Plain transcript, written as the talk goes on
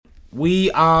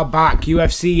We are back.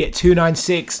 UFC at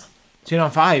 296,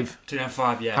 295.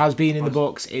 295, yeah. Has been in the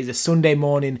books. It is a Sunday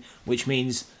morning, which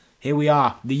means here we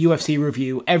are. The UFC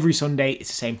review every Sunday. It's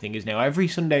the same thing as now. Every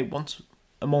Sunday, once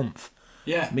a month.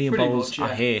 Yeah, me and Bowles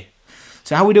much, are here.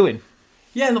 So how are we doing?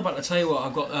 Yeah, not bad. I tell you what,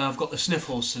 I've got the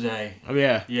sniffles today. Oh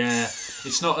yeah. Yeah,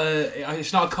 it's not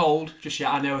a cold just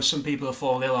yet. I know some people are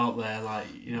falling ill out there, like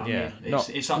you know. Yeah, what I mean?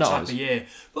 It's that type of year,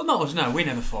 but not us. No, we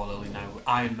never fall ill. You know,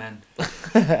 Iron Men.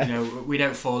 We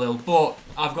don't fall ill. But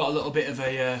I've got a little bit of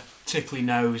a tickly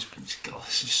nose. It's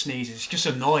just sneezing. It's just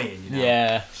annoying. You know?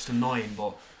 Yeah. Just annoying,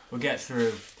 but we'll get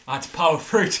through. I had to power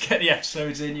through to get the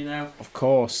episodes in. You know. Of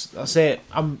course, that's it.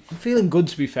 I'm feeling good,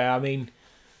 to be fair. I mean,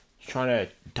 trying to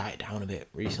diet down a bit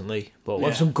recently, but we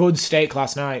had some good steak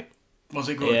last night. Was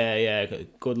it good? Yeah, got a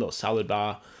good little salad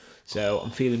bar. So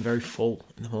I'm feeling very full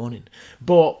in the morning.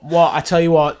 But I tell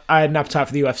you what, I had an appetite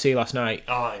for the UFC last night.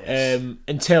 Oh, yes.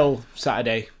 Until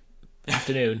Saturday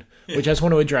afternoon, which I just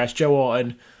want to address. Joe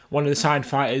Orton, one of the signed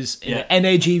fighters in the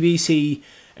NAGBC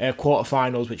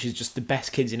quarterfinals, which is just the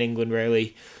best kids in England,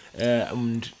 really,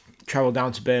 and travelled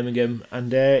down to Birmingham.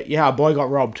 And our boy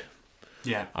got robbed.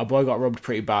 Yeah. Our boy got robbed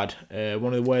pretty bad.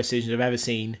 One of the worst decisions I've ever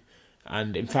seen.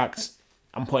 And in fact,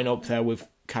 I'm putting up there with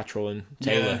Cattrall and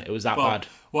Taylor. Yeah. It was that bad.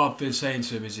 What I've been saying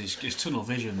to him is it's tunnel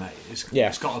vision, mate.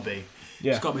 It's got to be.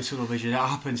 Yeah. It's got to be tunnel vision. It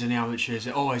happens in the amateurs.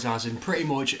 It always has in pretty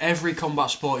much every combat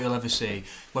sport you'll ever see.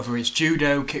 Whether it's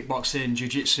judo, kickboxing,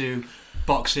 jiu-jitsu,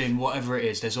 boxing, whatever it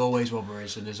is, there's always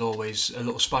robberies and there's always a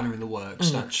little spanner in the works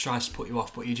that tries to put you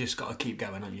off, but you just got to keep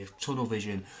going, haven't you? Tunnel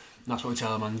vision. That's what we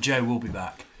tell him, and Joe will be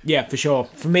back. Yeah, for sure.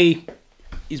 For me,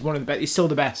 he's one of the best. He's still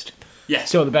the best. Yeah.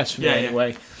 Still the best for me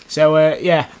anyway. So,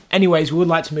 anyways, we would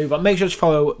like to move on. Make sure to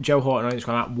follow Joe Horton on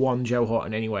Instagram at one Joe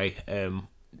Horton anyway.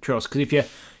 Trust, because if you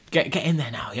get in there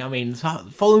now, you know what I mean?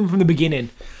 Follow him from the beginning.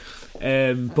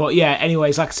 But yeah,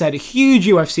 anyways, like I said, a huge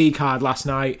UFC card last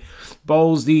night.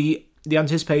 Bowles, the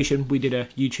anticipation, we did a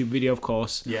YouTube video, of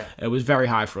course. Yeah. It was very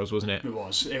high for us, wasn't it? It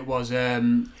was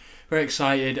very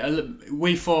excited.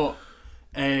 We thought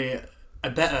a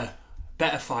better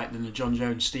fight than the John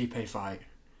Jones Stipe fight,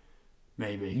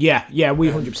 maybe. Yeah, we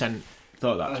 100%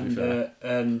 thought that, to be fair.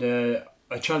 And a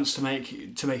chance to make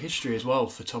history as well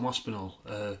for Tom Aspinall.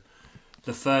 The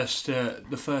first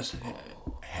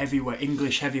heavyweight,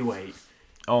 English heavyweight.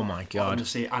 Oh my God.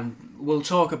 Honestly, and we'll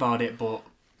talk about it, but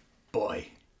boy,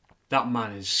 that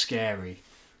man is scary.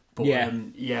 But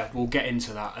we'll get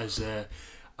into that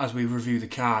as we review the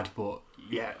card. But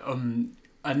yeah,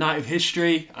 a night of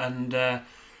history and a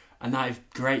night of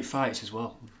great fights as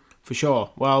well. For sure.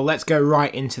 Well, let's go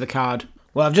right into the card.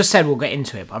 Well, I've just said we'll get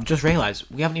into it, but I've just realised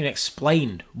we haven't even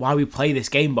explained why we play this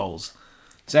game, Bowles.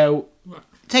 So,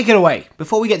 take it away.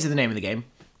 Before we get to the name of the game,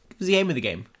 give us the aim of the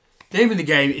game. The name of the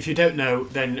game, if you don't know,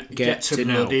 then get to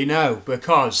bloody know.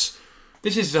 Because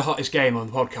this is the hottest game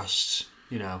on podcasts,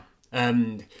 you know. Our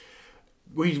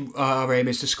aim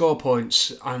is to score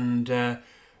points, and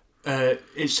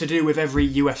it's to do with every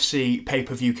UFC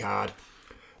pay-per-view card.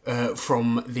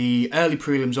 From the early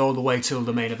prelims all the way till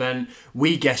the main event.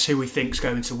 We guess who we think's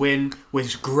going to win,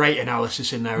 with great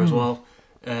analysis in there as well,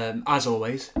 as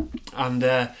always.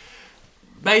 And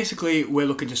basically, we're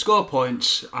looking to score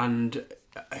points, and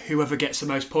whoever gets the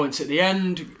most points at the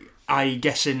end, i.e.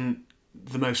 guessing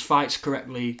the most fights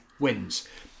correctly, wins.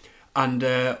 And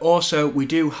also, we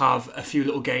do have a few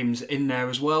little games in there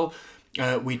as well.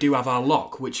 We do have our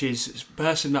lock, which is a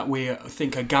person that we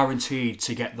think are guaranteed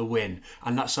to get the win.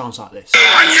 And that sounds like this.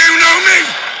 And you know me!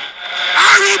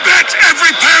 I will bet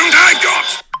every pound I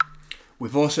got!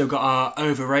 We've also got our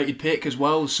overrated pick as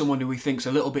well, someone who we think's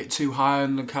a little bit too high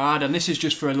on the card. And this is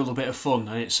just for a little bit of fun,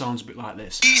 and it sounds a bit like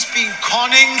this. He's been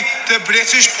conning the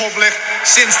British public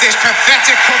since this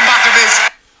pathetic comeback of his.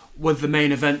 With the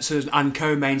main events and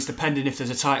co-mains, depending if there's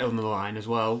a title on the line as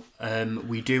well.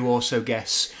 We do also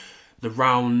guess the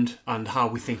round and how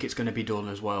we think it's going to be done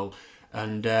as well.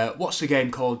 And what's the game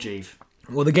called, Jeeve?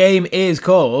 Well, the game is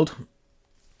called...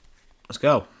 Let's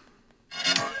go.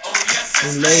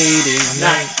 Ladies'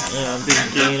 night. I'm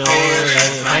thinking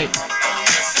all night.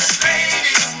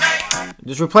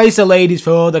 Just replace the ladies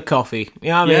for the coffee. You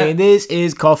know what I mean? This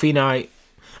is coffee night.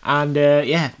 And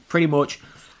pretty much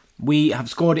we have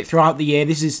scored it throughout the year.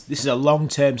 This is a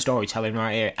long-term storytelling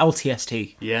right here.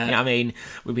 LTST. Yeah. You know what I mean?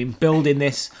 We've been building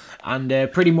this, and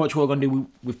pretty much what we're going to do,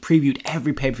 we've previewed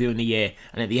every pay-per-view in the year,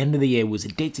 and at the end of the year was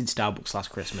Addicted Starbucks last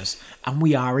Christmas, and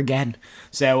we are again.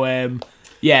 So, we're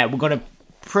going to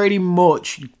pretty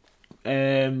much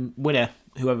winner,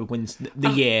 whoever wins the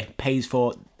year, pays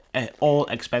for all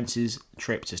expenses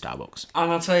trip to Starbucks.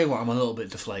 And I'll tell you what, I'm a little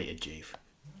bit deflated, Jeeve.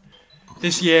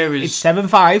 This year is... It's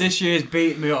 7-5. This year's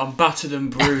beaten me up. I'm battered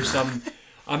and bruised.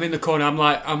 I'm in the corner. I'm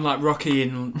like Rocky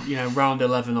in round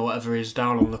 11 or whatever is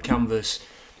down on the canvas,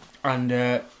 and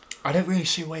I don't really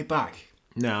see a way back.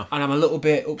 No. And I'm a little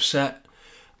bit upset,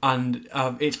 and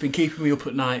it's been keeping me up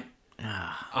at night.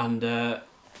 And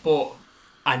but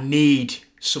I need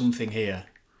something here,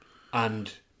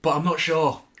 but I'm not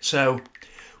sure. So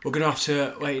we're gonna have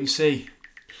to wait and see.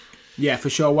 Yeah, for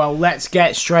sure. Well, let's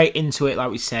get straight into it.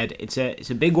 Like we said, it's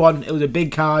a big one. It was a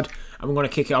big card, and we're going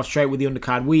to kick it off straight with the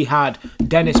undercard. We had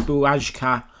Denis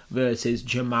Buajka versus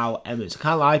Jamal Emmers. I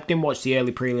can't lie, I didn't watch the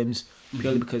early prelims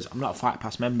purely because I'm not a Fight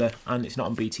Pass member, and it's not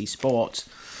on BT Sports,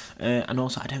 and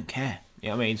also I don't care. You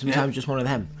know what I mean? Sometimes just one of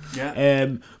them.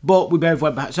 Yeah. But we both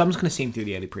went back, so I'm just going to see him through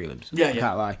the early prelims. Yeah, I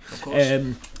can't lie. Of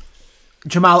course.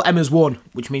 Jamal Emmers won,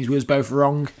 which means we was both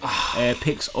wrong.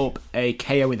 Picks up a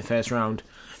KO in the first round.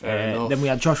 Then we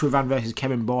had Joshua Van versus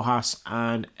Kevin Borjas,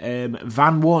 and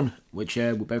Van won, which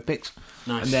were both picks.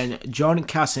 Nice. And then John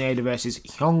Castaneda versus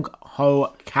Hyung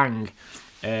Ho Kang.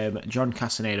 John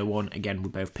Castaneda won, again, we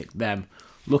both picked them.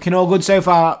 Looking all good so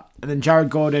far. And then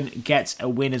Jared Gordon gets a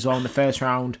win as well in the first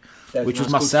round, which was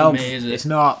myself. Me, is it? It's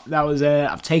not. That was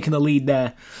I've taken the lead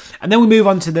there. And then we move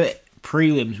on to the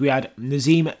prelims. We had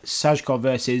Nazim Sajkov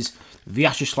versus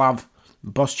Vyacheslav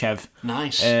Boschev.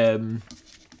 Nice.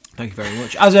 Thank you very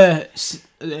much. As a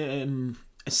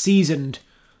seasoned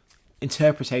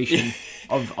interpretation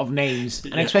of names,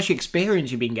 and especially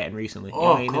experience you've been getting recently.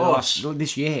 Of course.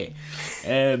 This year.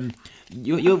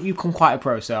 You've come quite a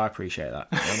pro, so I appreciate that.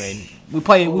 I mean, we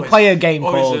play a game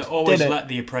called... Always let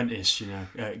the apprentice,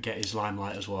 get his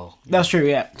limelight as well. That's true,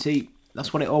 yeah. See,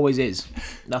 that's what it always is.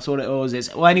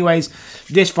 Well, anyways,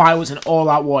 this fight was an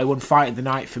all-out war. It won Fight of the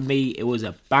Night for me. It was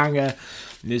a banger.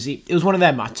 It was one of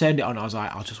them. I turned it on. I was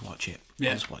like, I'll just watch it.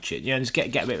 Yeah. Just watch it. Just get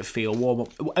a bit of a feel, warm up,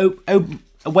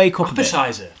 wake up a bit.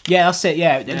 Appetizer. Yeah, that's it.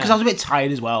 Yeah, because I was a bit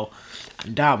tired as well.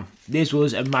 And damn, this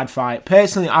was a mad fight.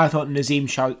 Personally, I thought Nazim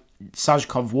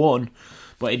Sajkov won,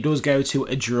 but it does go to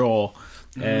a draw.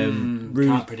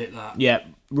 Can't predict that. Yeah,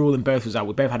 ruling both was out.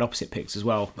 We both had opposite picks as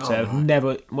well. So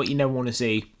right. What you never want to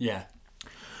see. Yeah.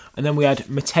 And then we had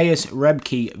Mateus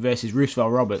Rebke versus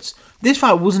Roosevelt Roberts. This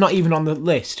fight was not even on the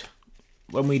list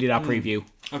when we did our preview.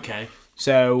 Okay.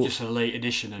 So just a late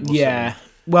edition. Then, yeah.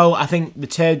 Well, I think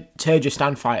the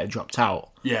Turkestan fighter dropped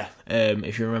out. Yeah.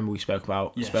 If you remember, we spoke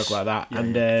about that,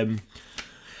 Yeah,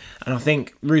 and I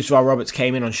think Roosevelt Roberts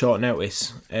came in on short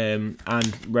notice, and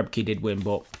Rebke did win.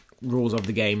 But rules of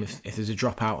the game: if there's a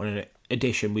dropout on an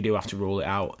edition, we do have to rule it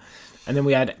out. And then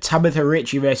we had Tabitha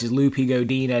Ritchie versus Lupi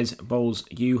Godinez. Bowles,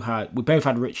 we both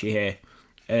had Ritchie here.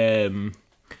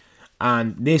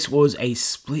 And this was a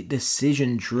split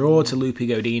decision draw to Lupi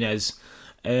Godinez.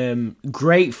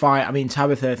 Great fight. I mean,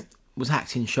 Tabitha was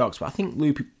acting shocks, but I think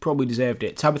Lupi probably deserved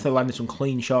it. Tabitha landed some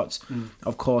clean shots.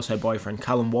 Of course, her boyfriend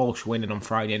Callum Walsh winning on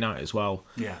Friday night as well.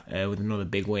 Yeah. With another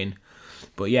big win.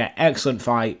 But yeah, excellent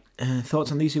fight.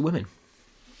 Thoughts on these two women?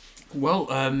 Well,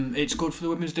 it's good for the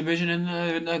women's division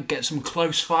and get some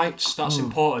close fights. That's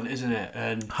important, isn't it?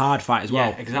 And hard fight as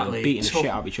well. Yeah, exactly. Beating the shit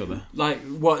out of each other. Like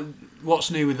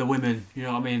what's new with the women? You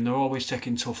know what I mean? They're always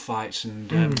taking tough fights and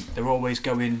they're always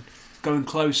going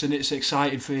close, and it's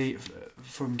exciting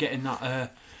from getting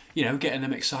that. Getting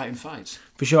them exciting fights.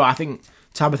 For sure, I think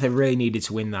Tabitha really needed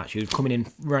to win that. She was coming in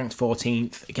ranked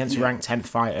 14th against a ranked 10th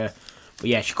fighter. But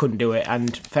yeah, she couldn't do it.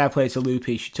 And fair play to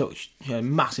Lupi. She took a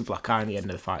massive black eye in the end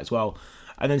of the fight as well.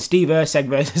 And then Steve Erceg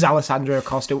versus Alessandro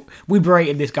Acosta. We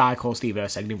berated this guy called Steve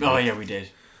Erceg, didn't we? Oh, yeah, we did.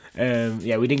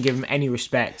 We didn't give him any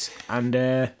respect. And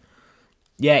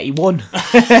he won.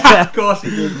 Of course he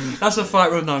did. That's a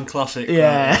Fight Rundown classic.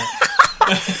 Yeah.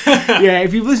 Yeah,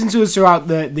 if you've listened to us throughout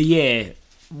the year,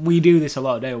 we do this a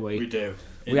lot, don't we? We do.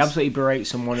 We absolutely berate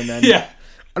someone and then... Yeah.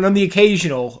 And on the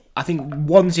occasional, I think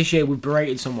once this year we've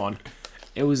berated someone.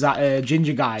 It was that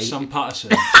ginger guy. Sam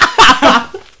Patterson.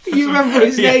 You remember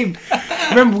his name?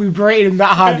 Remember we berated him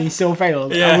that hard and he still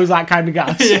failed? Yeah. I was that kind of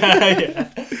guy. Yeah.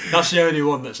 That's the only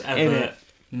one that's ever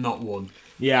not won.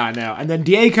 Yeah, I know. And then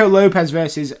Diego Lopez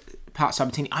versus Pat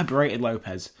Sabatini. I berated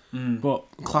Lopez. But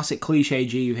classic cliche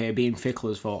G here, being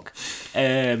fickle as fuck.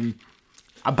 I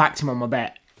backed him on my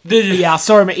bet. Did you? Yeah, I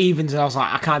saw him at evens and I was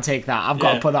like, I can't take that. I've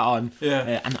got to put that on.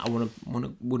 Yeah. And I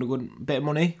won a good bit of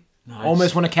money. Nice.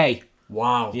 Almost won a K.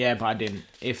 Wow. Yeah, but I didn't.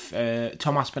 If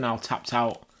Tom Aspinall tapped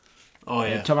out,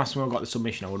 Tom Aspinall got the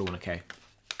submission, I would have won a K.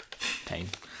 Pain.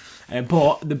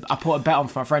 But I put a bet on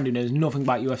for my friend who knows nothing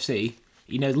about UFC.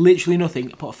 He knows literally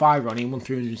nothing. I put a fiver on, he won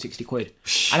 360 quid.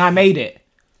 And I made it.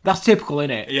 That's typical,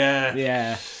 innit? Yeah.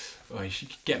 Yeah. Oh, you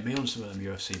should get me on some of them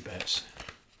UFC bets.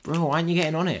 Bro, why aren't you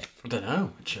getting on it? I don't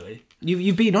know, actually.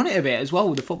 You've been on it a bit as well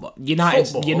with the football.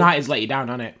 United's let you down,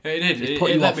 hasn't it? It did.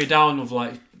 It let me down with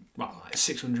like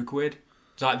 600 quid.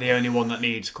 It's like the only one that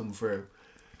needs to come through.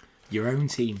 Your own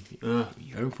team. Your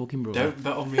own fucking brother. Don't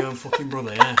bet on my own fucking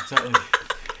brother, yeah, exactly.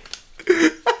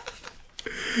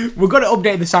 We're going to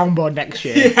update the soundboard next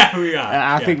year. Yeah, we are.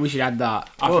 I think we should add that.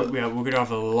 I think we're going to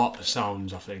have a lot of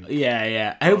sounds, I think.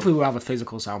 Yeah. Hopefully we'll have a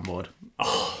physical soundboard.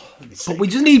 But we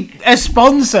just need a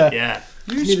sponsor. Yeah.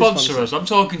 You sponsor us. I'm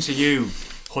talking to you,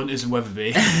 Hunters and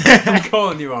Weatherby. I'm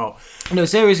calling you out. No,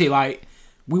 seriously, like,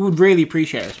 we would really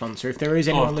appreciate a sponsor. If there is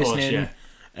anyone listening,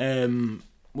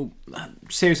 well,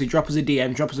 seriously, drop us a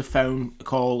DM, drop us a phone, a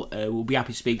call. We'll be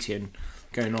happy to speak to you and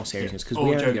go in all seriousness. Because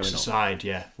all jokes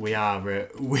aside, we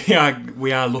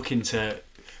are looking to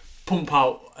pump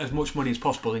out as much money as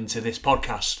possible into this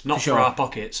podcast, not for our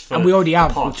pockets. And we already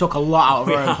have. We took a lot out of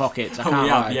our own pockets. I can't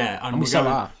lie. Yeah,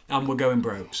 and we're going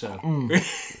broke. So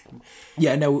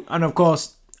yeah, no, and of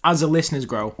course, as the listeners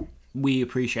grow, we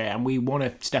appreciate it and we want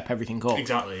to step everything up.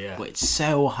 Exactly. Yeah. But it's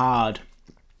so hard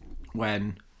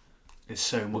when there's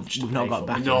so much. We've not got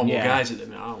back. We're normal guys at the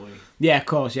minute, aren't we? Yeah, of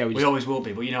course. Yeah, we always will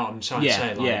be. But you know what I'm trying to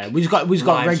say. Like, yeah. We've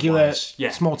got regular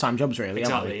small time jobs, really.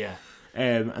 Exactly. Yeah.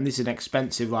 And this is an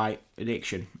expensive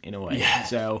addiction in a way. Yeah,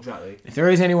 so exactly. If there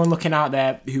is anyone looking out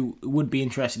there who would be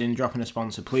interested in dropping a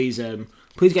sponsor, please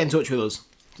get in touch with us.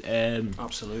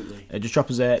 Absolutely. Just drop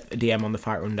us a DM on the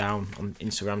Fight Rundown on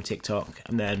Instagram, TikTok,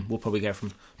 and then we'll probably go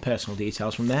from personal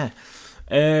details from there.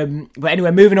 But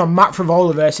anyway, moving on. Matt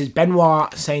Frivola versus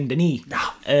Benoit Saint Denis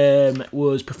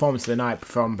was performance of the night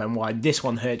from Benoit. This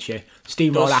one hurts you.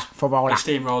 Steamroller, Frivola.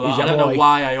 Steamroller. I don't know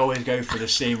why I always go for the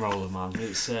steamroller, man.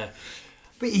 It's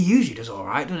but he usually does all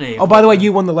right, doesn't he? Oh, by the way,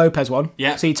 you won the Lopez one.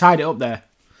 Yeah. So you tied it up there.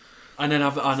 And then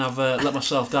I've let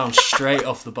myself down straight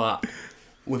off the bat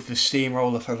with the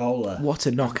steamroller Frivola. What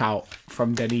a knockout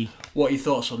from Denis. What are your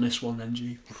thoughts on this one, then,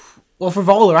 G? Well,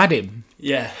 Frivola had him.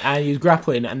 Yeah. And he was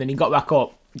grappling, and then he got back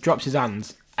up, drops his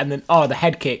hands, and then, the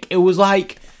head kick. It was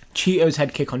like Cheeto's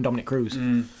head kick on Dominic Cruz.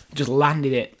 Just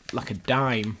landed it like a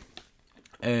dime.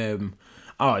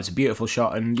 It's a beautiful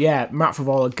shot. And yeah, Matt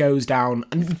Frivola goes down.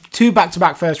 And 2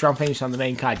 back-to-back first-round finishes on the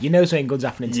main card. You know something good's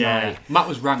happening tonight. Yeah. Matt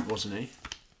was ranked, wasn't he?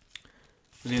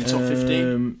 Was he in the top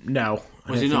 15? No.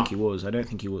 I don't think he was.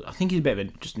 I think he's a bit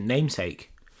of just a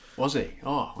namesake. Was he?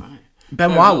 Oh, right.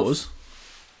 Benoit was.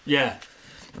 Yeah.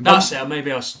 That's it.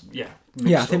 Maybe I was... Yeah.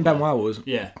 Yeah, I think Benoit was.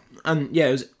 Yeah. And yeah,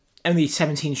 it was only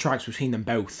 17 strikes between them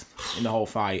both in the whole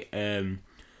fight.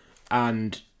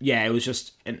 And yeah, it was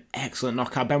just an excellent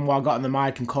knockout. Benoit got on the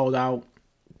mic and called out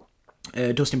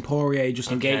Dustin Poirier,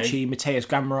 Justin Gaethje, Mateus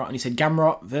Gamrot, and he said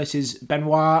Gamrot versus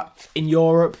Benoit in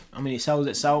Europe. I mean, it sells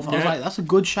itself. I was like, that's a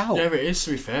good shout. Yeah, it is,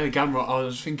 to be fair. Gamrot, I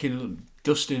was thinking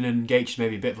Dustin and Gaethje's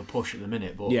maybe a bit of a push at the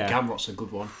minute, but Gamrot's a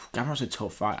good one. Gamrot's a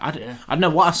tough fight. I don't know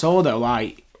what I saw though.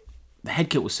 Like, the head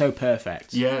kick was so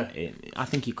perfect. Yeah. I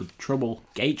think he could trouble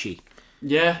Gaethje.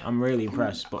 Yeah. I'm really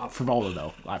impressed. But Frivola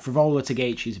though, like Frivola to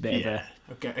Gaethje's a bit of a...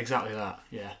 Okay, exactly that,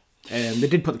 yeah. They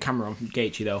did put the camera on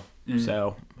Gaethje though,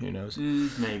 so who knows?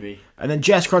 Maybe. And then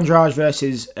Jess Kondraj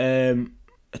versus a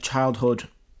childhood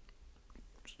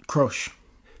crush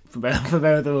for both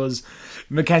of us,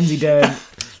 Mackenzie Dern.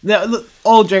 No, look,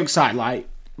 all jokes aside, like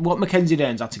what Mackenzie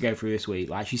Dern's had to go through this week,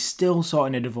 like she's still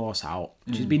sorting a divorce out.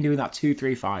 She's been doing that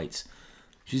 2-3 fights.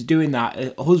 She's doing that.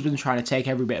 Her husband's trying to take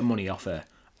every bit of money off her,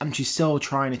 and she's still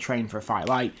trying to train for a fight.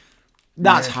 Like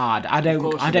that's hard. I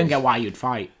don't get why you'd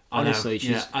fight. Honestly,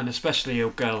 and especially a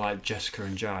girl like Jessica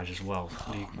and Jaj as well.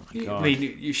 I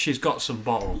mean, she's got some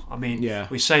bottle. I mean,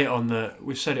 we've said it on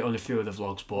a few of the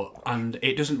vlogs, and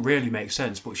it doesn't really make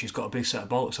sense. But she's got a big set of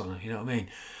bollocks on her. You know what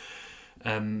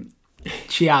I mean?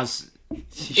 She has.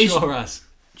 She sure has.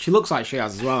 She looks like she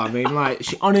has as well. I mean, like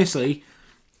she honestly.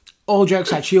 All jokes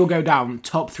aside, she'll go down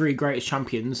top 3 greatest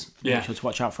champions. Yeah. To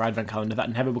watch out for advent calendar that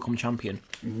never become champion.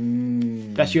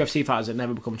 Best UFC fighters that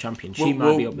never become champion. She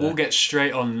might be up there. We'll get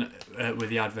straight on with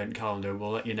the advent calendar.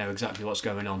 We'll let you know exactly what's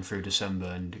going on through December,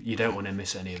 and you don't want to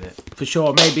miss any of it. For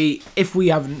sure. Maybe if we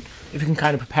can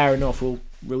kind of prepare enough, we'll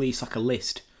release like a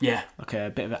list. Yeah. Like a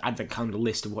bit of an advent calendar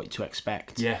list of what to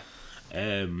expect. Yeah.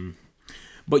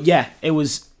 But yeah, it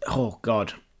was. Oh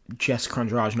God, Jess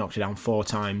Kondraj knocked her down 4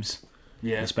 times.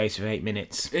 Yeah. In the space of 8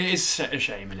 minutes. It is a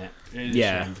shame, isn't it? It is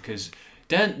a shame because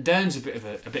Dern's a bit of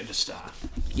a star.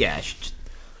 Yeah,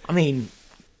 I mean,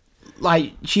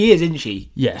 like she is, isn't she?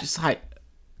 Yeah. Just like,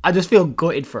 I just feel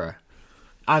gutted for her,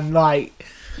 and like,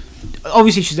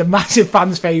 obviously she's a massive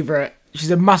fan's favourite.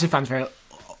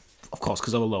 Of course,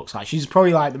 because of her looks. Like she's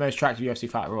probably like the most attractive UFC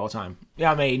fighter of all time. You know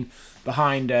what I mean?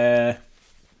 Behind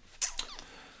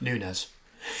Nunes.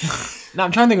 No,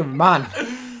 I'm trying to think of a man.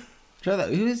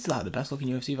 Who is like the best looking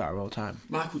UFC fighter of all time?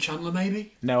 Michael Chandler,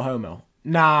 maybe? No homo.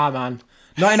 Nah, man.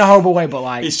 Not in a horrible way, but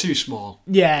like... He's too small.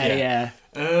 Yeah.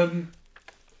 So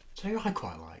who I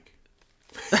quite like.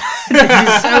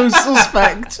 He's so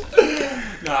suspect.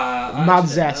 Nah, Mad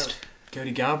Zest.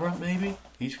 Cody Garbrandt, maybe?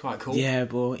 He's quite cool. Yeah,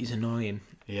 but he's annoying.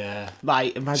 Yeah.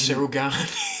 Like, imagine... Cyril Gane.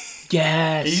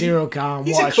 Yeah, Cyril Gane.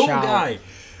 He's what a cool shout. guy.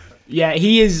 Yeah,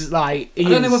 he is like... I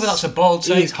don't know whether that's a bold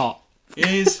take. He is hot.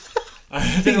 He is.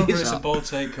 I don't know whether it's hot. a bold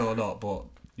take or not, but,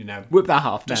 you know. Whip that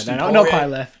half. Justin No, not Poirier. quite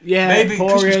left. Yeah, Maybe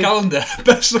Poirier. Christmas calendar.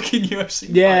 Best looking UFC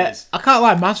Yeah, fighters. I can't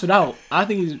lie, Masvidal. I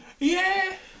think he's...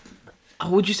 Yeah.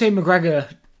 Would you say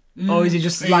McGregor? Or is he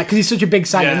just like... Because he's such a big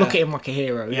size, Yeah. you look at him like a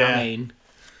hero, you know what I Yeah. mean?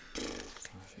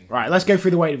 Right, let's go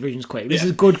through the weight divisions quick. This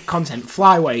is good content.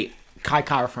 Flyweight, Kai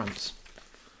Kara France.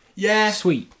 Yeah.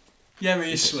 Sweet. Yeah,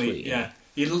 he is sweet. sweet, Yeah.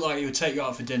 He look like he would take you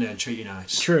out for dinner and treat you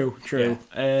nice. True.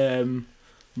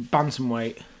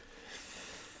 Bantamweight.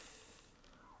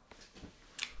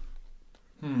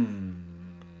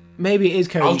 Maybe it is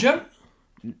Cody. Aljo?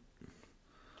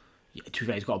 Yeah, to be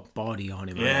fair, he's got a body on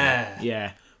him. Yeah. Right?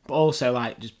 Yeah. But also,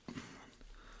 like, just...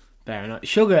 Fair enough.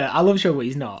 Sugar, I love Sugar, but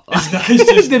he's not.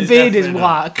 It's The beard is definitely not.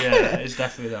 whack. Yeah, it's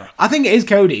definitely that. I think it is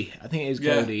Cody.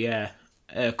 Yeah. Cody, yeah.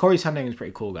 Corey Sandhagen is a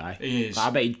pretty cool guy. He is. But I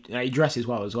bet he dresses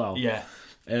well as well. Yeah.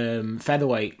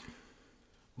 Featherweight.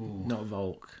 Not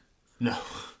Volk. No.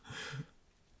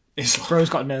 It's like... Bro's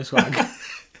got no swag.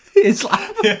 It's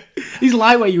like... He's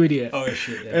lightweight, you idiot. Oh,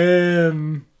 shit, yeah.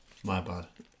 My bad.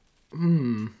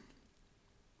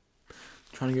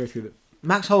 Trying to go through the...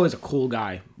 Max Holloway's a cool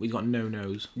guy. He's got no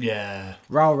nose. Yeah.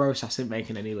 Raul Rosas isn't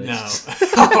making any lists. No.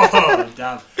 Oh,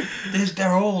 damn.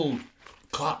 They're all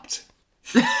clapped.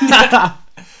 They are,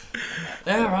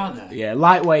 aren't they? Yeah,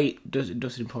 lightweight,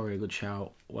 Dustin Poirier, good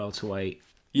shout. Welterweight.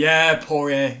 Yeah,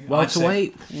 Poirier.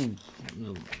 Welterweight?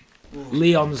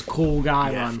 Leon's a cool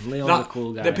guy, Yeah. man. Leon's a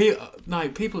cool guy.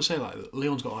 People say like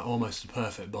Leon's got like almost a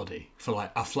perfect body for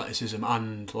like athleticism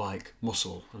and like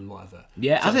muscle and whatever.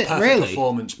 Yeah, It's has like it perfect really?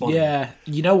 performance body. Yeah,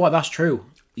 you know what? That's true.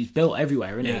 He's built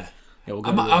everywhere, isn't Yeah. he? Yeah,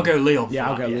 I'll go Leon. Yeah, for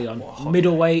I'll that, go yeah. Leon. What a hot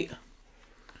Middleweight,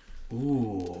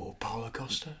 Ooh, Paulo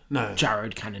Costa. No,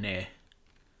 Jared Cannonier.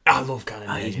 I love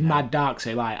Cannonier. He's you know. mad dark,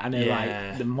 so like I know Yeah.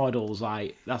 like the models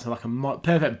like that's like a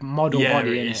perfect model Yeah,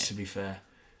 body it in is, it. to be fair.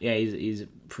 Yeah, he's a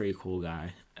pretty cool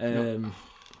guy.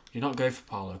 You're not going for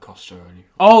Paulo Costa or anything.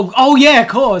 Oh yeah, of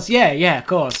course, yeah, of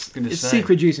course. Gonna It's say.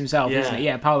 Secret Juice himself, Yeah. isn't it?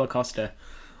 Yeah, Paulo Costa,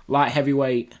 light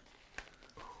heavyweight.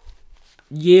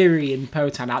 Yuri and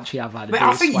Potan actually have had a Mate, bit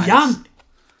I of think swags. Jan.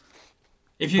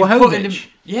 If you Well, put in him, Hovich?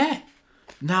 yeah.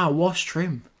 Nah, wash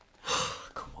trim.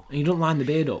 Come on. And you don't line the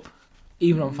beard up,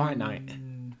 even on fight night.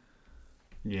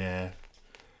 Yeah.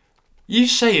 You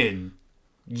saying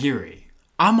Yuri?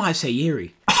 I might say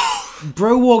Yuri.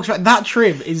 Bro walks right. That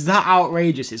trim is that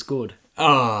outrageous. It's good. Oh,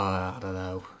 I don't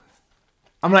know.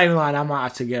 I'm not even lying. I might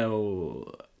have to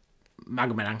go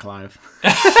Magomed Ankalaev.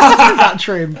 That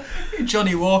trim.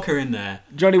 Johnny Walker in there.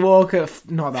 Johnny Walker.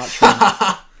 Not that trim.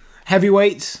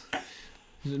 Heavyweights.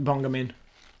 Bongamin.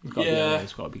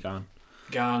 It's got to be gone.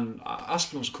 Gan.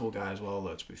 Aspinall's a cool guy as well,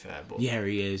 though, to be fair. But Yeah,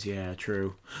 he is. Yeah,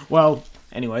 true. Well,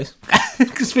 anyways,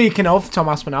 speaking of Tom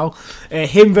Aspinall,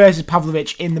 him versus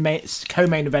Pavlovich in the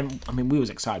co-main event. I mean, we was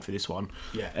excited for this one.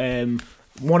 Yeah.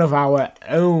 One of our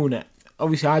own.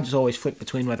 Obviously, I just always flip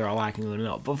between whether I like him or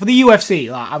not. But for the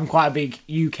UFC, like, I'm quite a big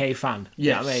UK fan.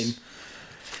 You know what I mean?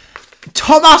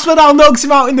 Tom Aspinall knocks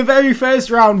him out in the very first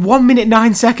round. 1 minute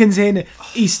 9 seconds in,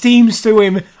 he steams through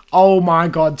him. Oh my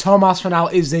God, Tom Aspinall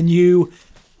is the new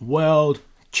world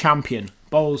champion.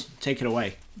 Bowles, take it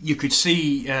away. You could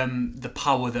see the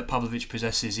power that Pavlovich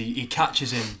possesses. He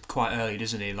catches him quite early,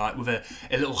 doesn't he? Like with a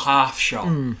little half shot,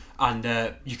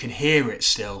 and you can hear it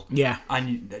still. Yeah.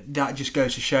 And that just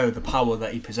goes to show the power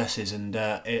that he possesses. And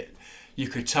you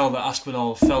could tell that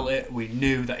Aspinall felt it. We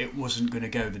knew that it wasn't going to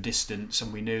go the distance,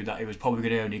 and we knew that it was probably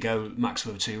going to only go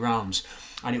maximum 2 rounds.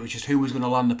 And it was just who was going to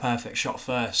land the perfect shot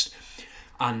first.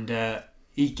 And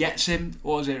he gets him.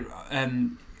 What was it?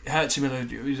 Hurts him.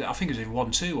 I think it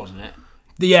was 1-2, wasn't it?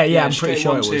 Yeah, I'm pretty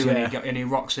sure it was. And he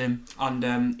rocks him,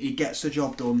 and he gets the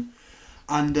job done.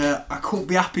 And I couldn't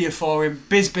be happier for him.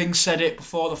 Bisbing said it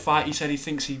before the fight. He said he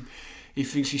thinks he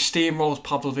steamrolls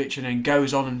Pavlovich and then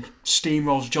goes on and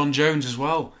steamrolls John Jones as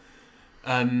well.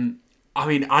 I mean,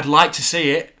 I'd like to see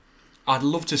it. I'd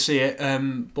love to see it.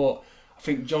 But I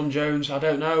think John Jones. I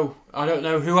don't know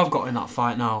who I've got in that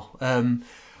fight now.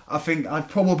 I think I'd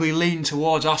probably lean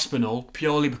towards Aspinall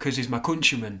purely because he's my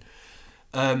countryman.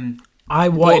 I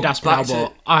wanted But Aspinall,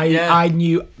 but I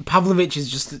knew Pavlovich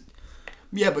is just...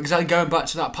 Yeah, but exactly going back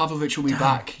to that, Pavlovich will be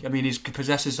back. I mean, he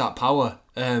possesses that power.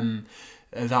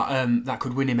 that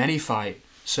could win him any fight.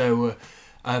 So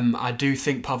I do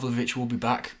think Pavlovich will be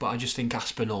back, but I just think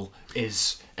Aspinall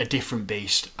is a different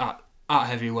beast at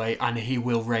heavyweight, and he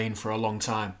will reign for a long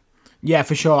time. Yeah,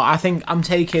 for sure. I think I'm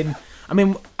taking... I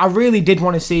mean, I really did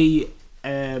want to see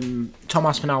Tom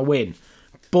Aspinall win,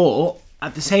 but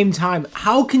at the same time,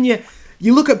 how can you...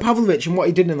 You look at Pavlovich and what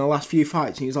he did in the last few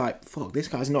fights, and he's like, fuck, this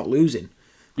guy's not losing.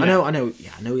 Yeah. I know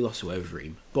he lost to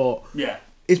Overeem, but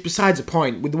it's besides the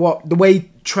point. With the way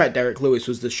he treated Derek Lewis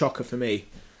was the shocker for me.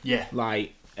 Yeah.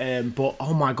 But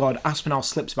oh my god, Aspinall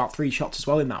slips about 3 shots as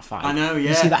well in that fight. I know, yeah.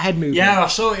 You see that head movement? Yeah, I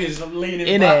saw it. He's leaning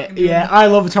in back. It. Yeah, I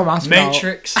love Tom Aspinall.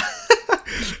 Matrix.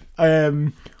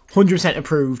 100%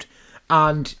 approved.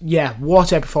 And yeah,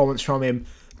 what a performance from him.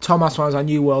 Tom Aspinall is our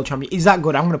new world champion. Is that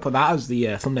good? I'm going to put that as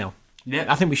the thumbnail. Yeah,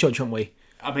 I think we should, shouldn't we?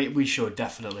 I mean, we should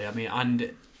definitely. I mean,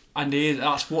 and he is.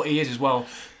 That's what he is as well.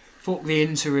 Fuck the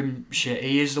interim shit.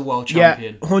 He is the world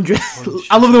champion. Yeah, 100.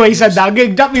 I love the way you said that.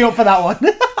 Dap me up for that one.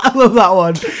 I love that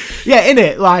one. Yeah,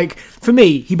 innit? Like, for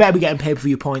me, he better be getting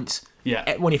pay-per-view points.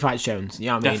 Yeah. When he fights Jones. You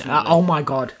know what I mean? Definitely. Oh my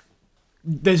god.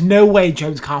 There's no way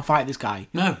Jones can't fight this guy.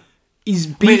 No. He's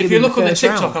beaten if you look on the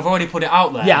TikTok, round. I've already put it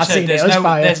out there. Yeah, I've seen it.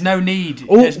 There's no need.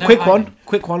 Oh,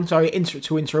 quick one. Sorry,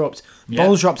 to interrupt. Yeah.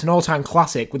 Balls dropped an all-time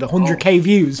classic with 100k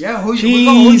views. Yeah, we've got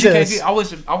 100k views. I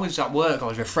was at work. I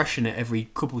was refreshing it every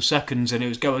couple of seconds, and it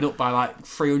was going up by like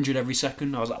 300 every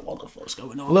second. I was like, what the fuck's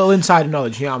going on? A little insider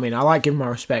knowledge. You know what I mean? I like giving my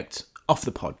respect off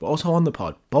the pod, but also on the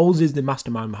pod. Bowles is the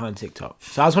mastermind behind TikTok,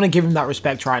 so I just want to give him that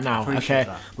respect right now. Okay,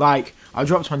 that. Like I'll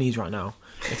drop to my knees right now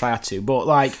if I had to, but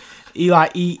like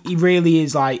he really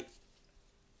is like.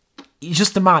 He's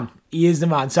just the man. He is the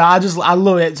man. So I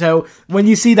love it. So when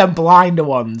you see them blinder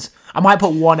ones, I might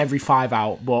put one every 5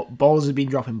 out, but Balls has been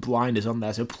dropping blinders on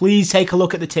there. So please take a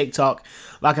look at the TikTok.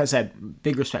 Like I said,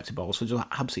 big respect to Balls for just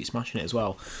absolutely smashing it as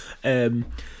well.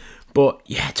 But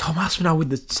yeah, Tom Aspinall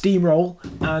with the steamroll.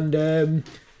 And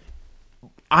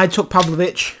I took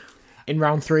Pavlovich in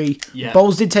round 3. Yeah.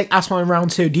 Balls did take Aspinall in round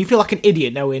 2. Do you feel like an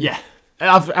idiot knowing? Yeah.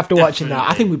 After watching that,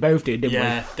 I think we both did, didn't we?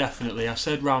 Yeah, definitely. I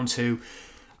said round 2.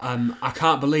 I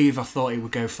can't believe I thought it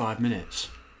would go 5 minutes.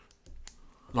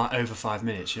 Like, over 5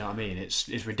 minutes, you know what I mean?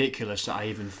 It's ridiculous that I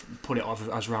even put it off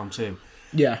as round 2.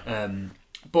 Yeah.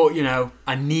 But, you know,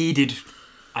 I needed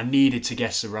to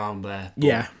guess the round there, but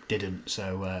yeah. Didn't.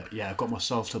 So, I got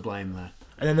myself to blame there.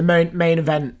 And then the main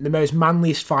event, the most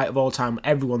manliest fight of all time,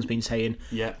 everyone's been saying.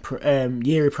 Yeah.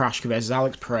 Yuri Prochazka versus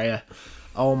Alex Pereira.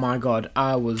 Oh my God,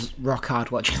 I was rock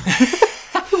hard watching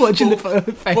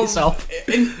the face-off.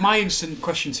 My instant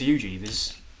question to you, Jeeve,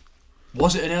 is,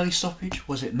 was it an early stoppage?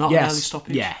 Was it not an early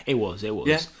stoppage? Yeah, it was.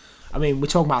 Yeah. I mean, we're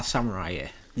talking about Samurai here.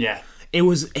 Yeah. It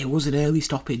was an early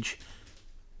stoppage.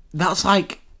 That's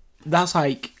like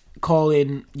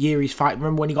calling Yuri's fight.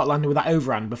 Remember when he got landed with that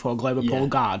overhand before Glover pulled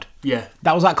guard? Yeah.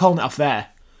 That was like calling it off there.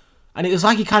 And it was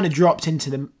like he kind of dropped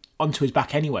onto his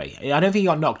back anyway. I don't think he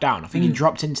got knocked down. I think he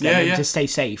dropped into them to stay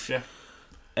safe. Yeah.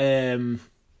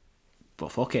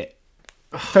 But fuck it.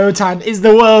 Fotan is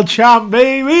the world champ,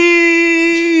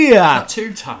 baby! Is that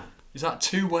 2-time? Is that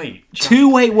 2-weight?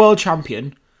 2-weight world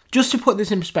champion. Just to put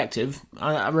this in perspective,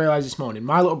 I realised this morning,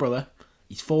 my little brother,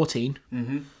 he's 14.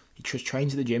 Mm-hmm. He just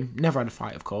trains at the gym. Never had a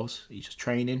fight, of course. He's just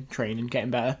training,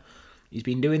 getting better. He's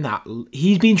been doing that.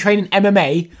 He's been training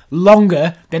MMA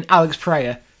longer than Alex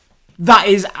Pereira. That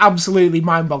is absolutely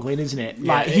mind-boggling, isn't it?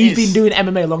 Yeah, like he's been doing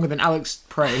MMA longer than Alex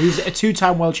Pereira, who's a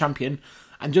 2-time world champion.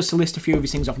 And just to list a few of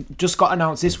his things off, just got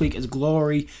announced this week as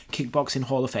Glory Kickboxing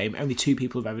Hall of Fame. Only 2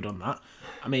 people have ever done that.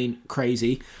 I mean,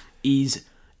 crazy. He's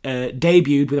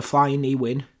debuted with a flying knee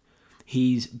win.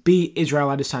 He's beat Israel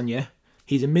Adesanya.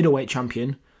 He's a middleweight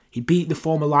champion. He beat the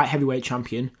former light heavyweight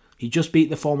champion. He just beat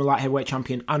the former light heavyweight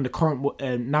champion and the current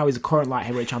now he's a current light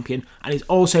heavyweight champion. And he's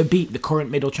also beat the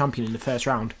current middle champion in the first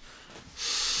round.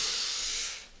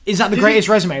 Is that the greatest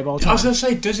resume of all time? I was going to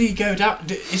say, does he go down?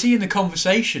 Is he in the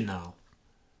conversation now?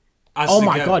 Oh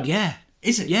my God, yeah.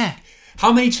 Is it? Yeah.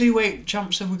 How many 2-weight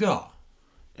champs have we got?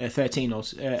 13 or...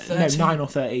 13? No, 9 or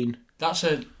 13. That's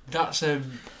a...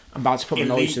 I'm about to put my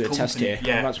knowledge to the test here.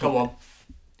 Yeah, go on.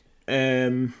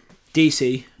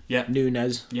 DC. Yeah.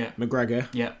 Nunes. Yeah. McGregor.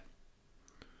 Yeah.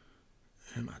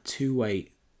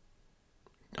 2-weight.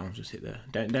 I'll just hit there.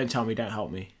 Don't tell me, don't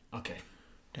help me. Okay.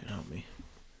 Don't help me.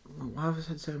 Why have I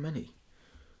said so many?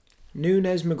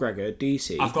 Nunes, McGregor,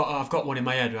 DC. I've got one in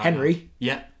my head right Henry? now.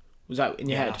 Yeah. Was that in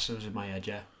your head? Yeah, that was in my head,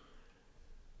 yeah.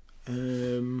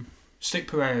 Stick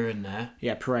Pereira in there.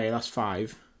 Yeah, Pereira, that's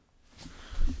 5.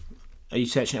 Are you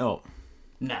searching it up?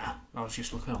 Nah, I was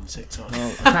just looking on TikTok.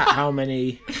 Well, how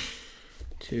many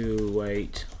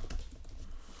 2-weight...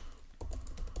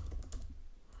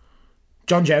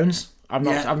 John Jones. I've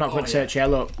not clicked yeah. search yet.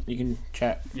 Look, you can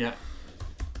check. Yeah.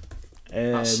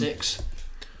 That's 6.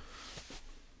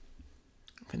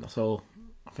 I think that's all.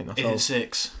 Is it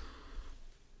 6?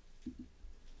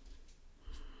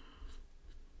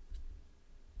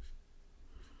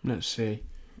 Let's see.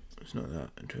 It's not that.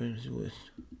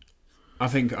 I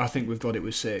think we've got it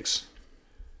with 6.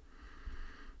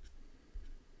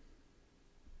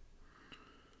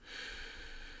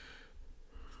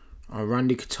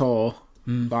 Randy Couture,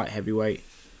 light heavyweight.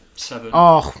 7.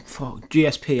 Oh, fuck.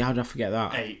 GSP, how did I forget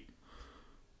that? 8.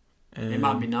 It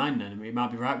might be 9 then. It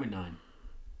might be right with 9.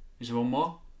 Is there one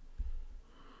more?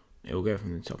 It'll go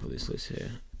from the top of this list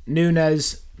here.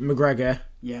 Nunes, McGregor,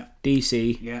 Yeah.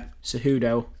 DC, Yeah.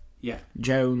 Cejudo, Yeah.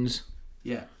 Jones,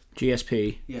 Yeah.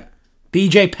 GSP, Yeah.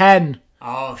 BJ Penn.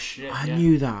 Oh shit! I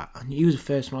knew that. I knew he was the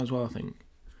first one as well, I think.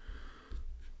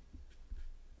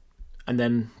 And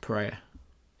then Pereira.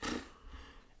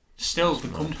 Still, the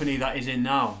company that he's in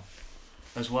now,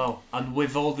 as well, and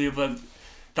with all the other,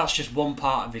 that's just one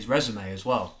part of his resume as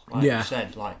well. Like you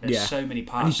said, like there's so many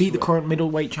parts. And he beat the to it. current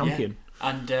middleweight champion. Yeah.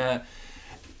 And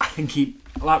I think he,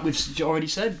 like we've already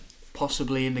said,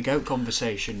 possibly in the GOAT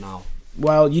conversation now.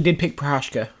 Well, you did pick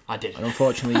Prohashka. I did. And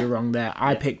unfortunately, you're wrong there.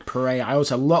 I picked Pereira. I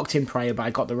also locked in Pereira, but I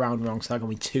got the round wrong, so that got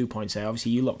me 2 points there.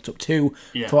 Obviously, you locked up 2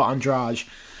 for Andrade.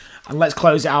 And let's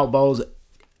close it out, Balls.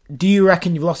 Do you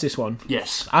reckon you've lost this one?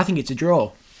 Yes. I think it's a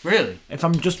draw. Really? If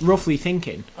I'm just roughly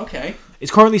thinking. Okay.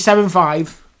 It's currently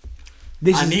 7-5.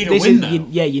 I need a win, though.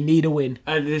 You need a win.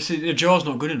 And the draw's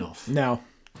not good enough. No.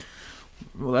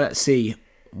 Well, let's see.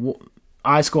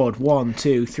 I scored 1,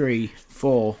 2, 3,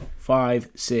 4, 5,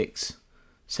 6,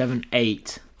 7,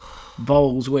 8.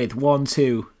 Bowls with 1,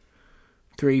 2,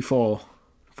 3, 4,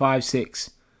 5,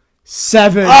 6,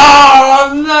 7.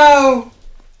 Oh no!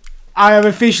 I have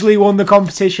officially won the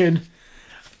competition.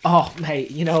 Oh,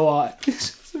 mate, you know what?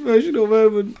 It's an emotional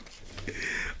moment.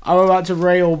 I'm about to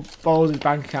rail Bowles'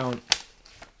 bank account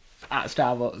at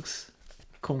Starbucks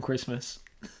come Christmas.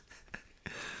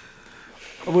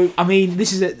 I mean,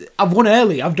 I've won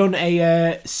early. I've done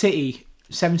a City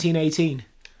 17-18.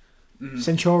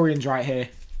 Centurions right here.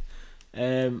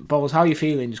 Bowles, how are you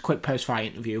feeling? Just quick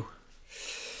post-fight interview.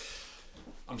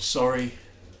 I'm sorry.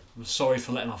 I'm sorry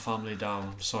for letting my family down.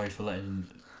 I'm sorry for letting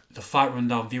the Fight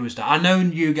Rundown viewers down. I know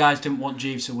you guys didn't want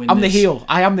Jeeves to win I'm this. the heel.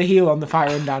 I am the heel on the Fight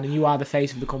Rundown, and you are the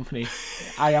face of the company.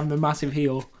 I am the massive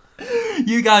heel.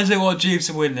 You guys didn't want Jeeves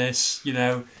to win this. You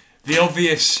know, the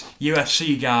obvious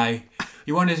UFC guy.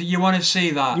 You want to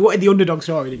see that. You wanted the underdog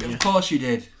story, didn't you? Of course you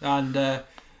did. And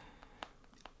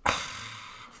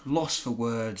lost for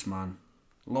words, man.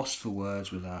 Lost for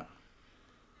words with that.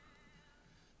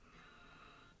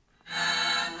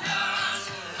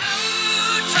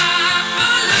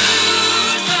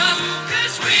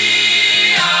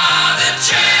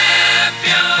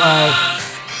 Well,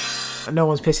 no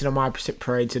one's pissing on my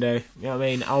parade today. You know what I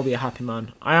mean? I'll be a happy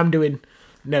man. I am doing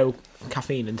no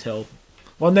caffeine until...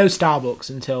 Well, no Starbucks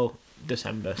until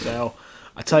December. So,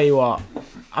 I tell you what,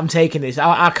 I'm taking this.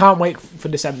 I can't wait for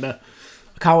December.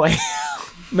 I can't wait.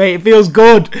 Mate, it feels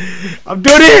good. I've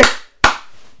done it!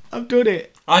 I've done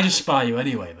it. I just spy you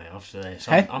anyway, mate, after this.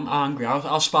 Hey? I'm angry.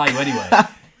 I'll spy you anyway.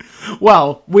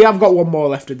 Well, we have got one more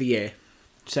left of the year.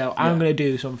 So, I'm going to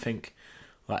do something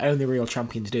like only real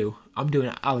champions do. I'm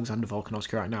doing Alexander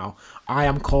Volkanovski right now. I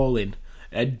am calling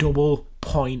a double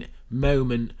point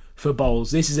moment for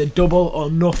Bowles. This is a double or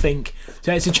nothing.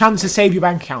 So it's a chance to save your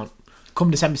bank account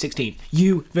come December 16th.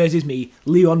 You versus me.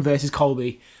 Leon versus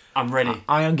Colby. I'm ready.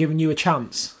 I am giving you a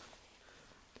chance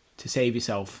to save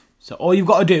yourself. So all you've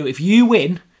got to do, if you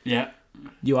win,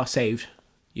 you are saved.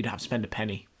 You don't have to spend a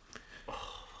penny.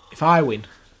 If I win,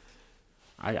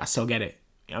 I still get it.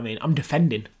 I mean, I'm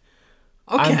defending.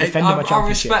 Okay, I'm defending my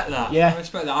championship. I respect that. Yeah. I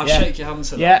respect that. I'll shake your hand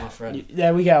to Yeah. that, my friend.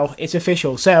 There we go. It's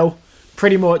official. So,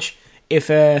 pretty much, if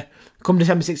come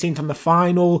December 16th on the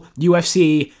final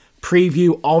UFC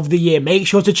preview of the year, make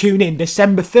sure to tune in.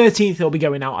 December 13th it'll be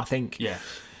going out, I think. Yeah.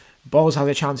 Bowles has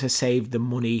a chance to save the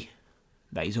money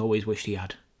that he's always wished he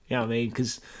had. You know what I mean?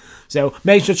 So,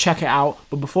 make sure to check it out.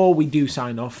 But before we do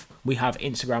sign off, we have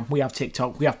Instagram, we have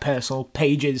TikTok, we have personal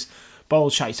pages.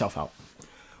 Bowles, shout yourself out.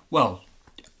 Well,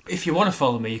 if you want to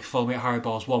follow me, you can follow me at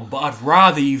HarryBalls1, but I'd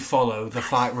rather you follow The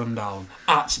Fight Rundown,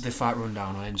 at The Fight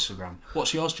Rundown on Instagram.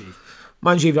 What's yours, Steve?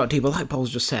 Mine's G.D, but like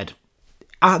Bowles just said,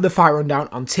 at The Fight Rundown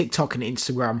on TikTok and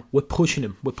Instagram, we're pushing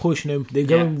them. They're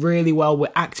going really well.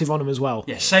 We're active on them as well.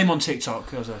 Yeah, same on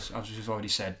TikTok, as we've already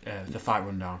said, The Fight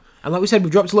Rundown. And like we said,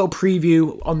 we've dropped a little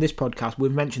preview on this podcast.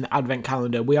 We've mentioned the Advent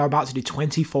calendar. We are about to do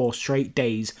 24 straight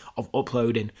days of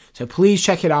uploading. So please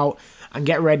check it out and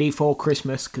get ready for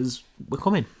Christmas, because we're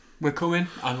coming. We're coming,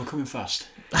 and we're coming fast.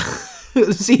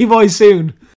 See you boys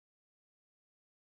soon.